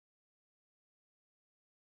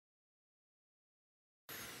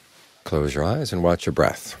Close your eyes and watch your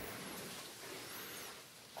breath.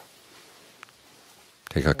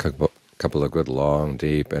 Take a couple of good, long,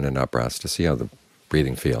 deep in and out breaths to see how the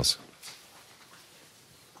breathing feels.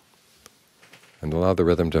 And allow the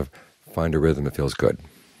rhythm to find a rhythm that feels good.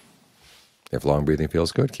 If long breathing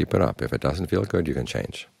feels good, keep it up. If it doesn't feel good, you can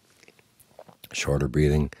change. Shorter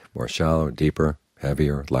breathing, more shallow, deeper,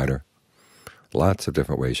 heavier, lighter. Lots of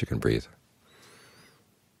different ways you can breathe.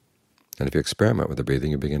 And if you experiment with the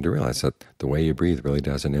breathing, you begin to realize that the way you breathe really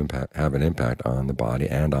does have an impact on the body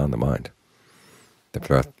and on the mind. If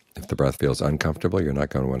the breath feels uncomfortable, you're not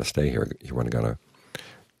going to want to stay here. You're going to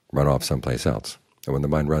run off someplace else. And when the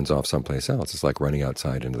mind runs off someplace else, it's like running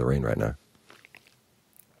outside into the rain right now.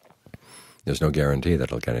 There's no guarantee that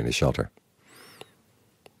it'll get any shelter.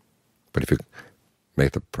 But if you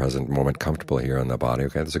make the present moment comfortable here in the body,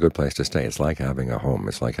 okay, that's a good place to stay. It's like having a home.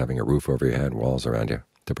 It's like having a roof over your head, walls around you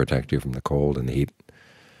to protect you from the cold and the heat.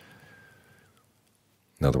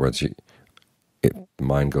 In other words, if the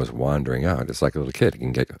mind goes wandering out, it's like a little kid. You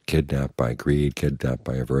can get kidnapped by greed, kidnapped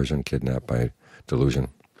by aversion, kidnapped by delusion.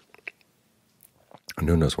 And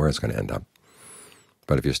who knows where it's going to end up.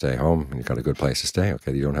 But if you stay home and you've got a good place to stay,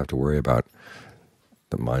 okay, you don't have to worry about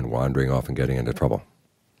the mind wandering off and getting into trouble.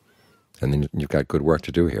 And then you've got good work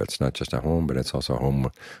to do here. It's not just a home, but it's also a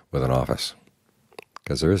home with an office.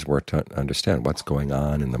 Because there is work to understand what's going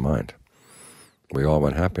on in the mind. We all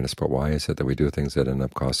want happiness, but why is it that we do things that end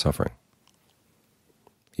up cause suffering?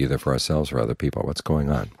 Either for ourselves or other people. What's going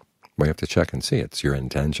on? We have to check and see. It's your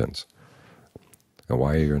intentions. And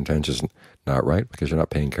why are your intentions not right? Because you're not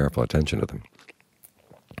paying careful attention to them.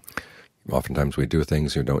 Oftentimes we do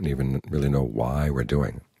things we don't even really know why we're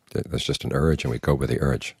doing. There's just an urge and we go with the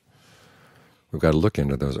urge. We've got to look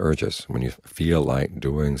into those urges. When you feel like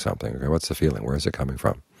doing something, okay, what's the feeling? Where is it coming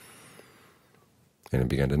from? And you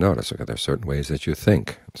begin to notice, okay, there's certain ways that you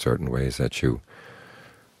think, certain ways that you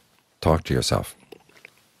talk to yourself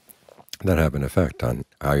that have an effect on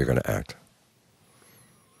how you're going to act.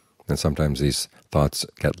 And sometimes these thoughts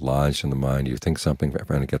get lodged in the mind. You think something,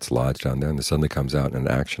 and it gets lodged down there, and it suddenly comes out in an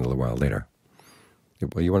action a little while later.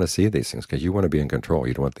 Well, you want to see these things because you want to be in control.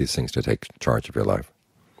 You don't want these things to take charge of your life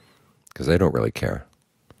because they don't really care.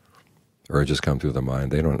 Urges come through the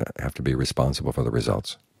mind. They don't have to be responsible for the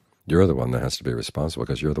results. You're the one that has to be responsible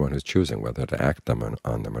because you're the one who's choosing whether to act on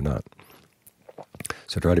them or not.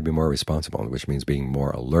 So try to be more responsible, which means being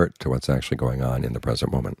more alert to what's actually going on in the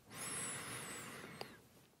present moment.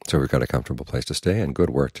 So we've got a comfortable place to stay and good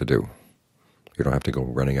work to do. You don't have to go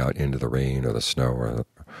running out into the rain or the snow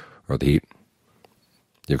or the heat.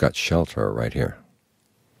 You've got shelter right here.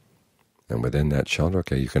 And within that shelter,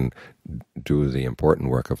 okay, you can do the important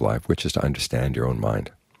work of life, which is to understand your own mind.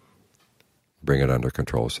 Bring it under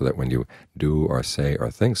control so that when you do or say or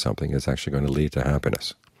think something, it's actually going to lead to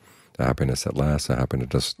happiness. A happiness that lasts, a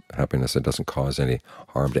happiness that doesn't cause any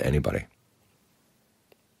harm to anybody.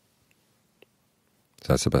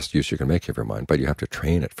 So that's the best use you can make of your mind, but you have to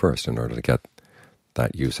train it first in order to get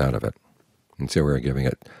that use out of it. And so we're giving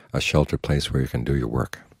it a sheltered place where you can do your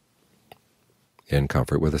work in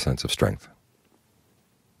comfort with a sense of strength.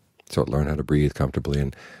 So learn how to breathe comfortably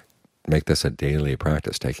and make this a daily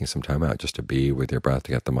practice, taking some time out just to be with your breath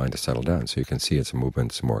to get the mind to settle down so you can see its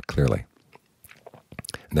movements more clearly.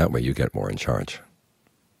 And that way you get more in charge.